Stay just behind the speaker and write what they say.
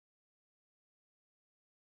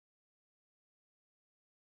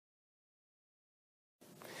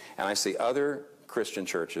And I see other Christian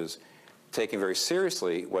churches taking very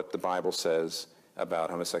seriously what the Bible says about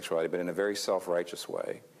homosexuality, but in a very self-righteous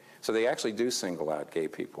way. So they actually do single out gay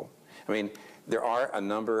people. I mean, there are a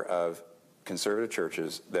number of conservative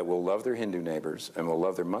churches that will love their Hindu neighbors and will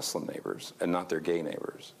love their Muslim neighbors and not their gay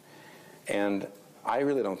neighbors. And I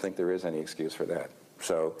really don't think there is any excuse for that.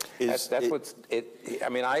 So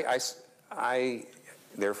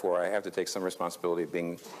therefore, I have to take some responsibility of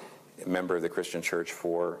being a member of the Christian church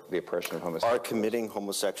for the oppression of homosexuals. Are committing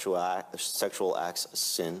sexual acts a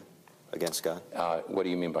sin against God? What do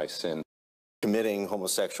you mean by sin? Committing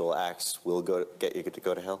homosexual acts will get you to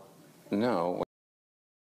go to hell? No.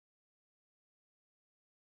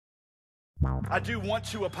 I do want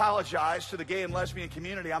to apologize to the gay and lesbian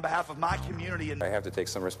community on behalf of my community. I have to take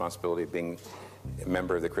some responsibility of being a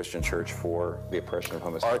member of the Christian church for the oppression of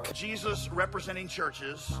homosexuals. Jesus representing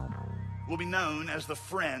churches will be known as the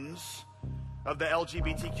friends of the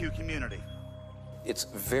LGBTQ community. It's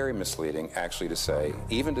very misleading, actually, to say,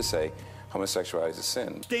 even to say, homosexuality is a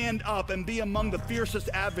sin. Stand up and be among the fiercest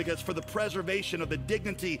advocates for the preservation of the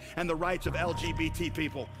dignity and the rights of LGBT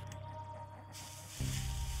people.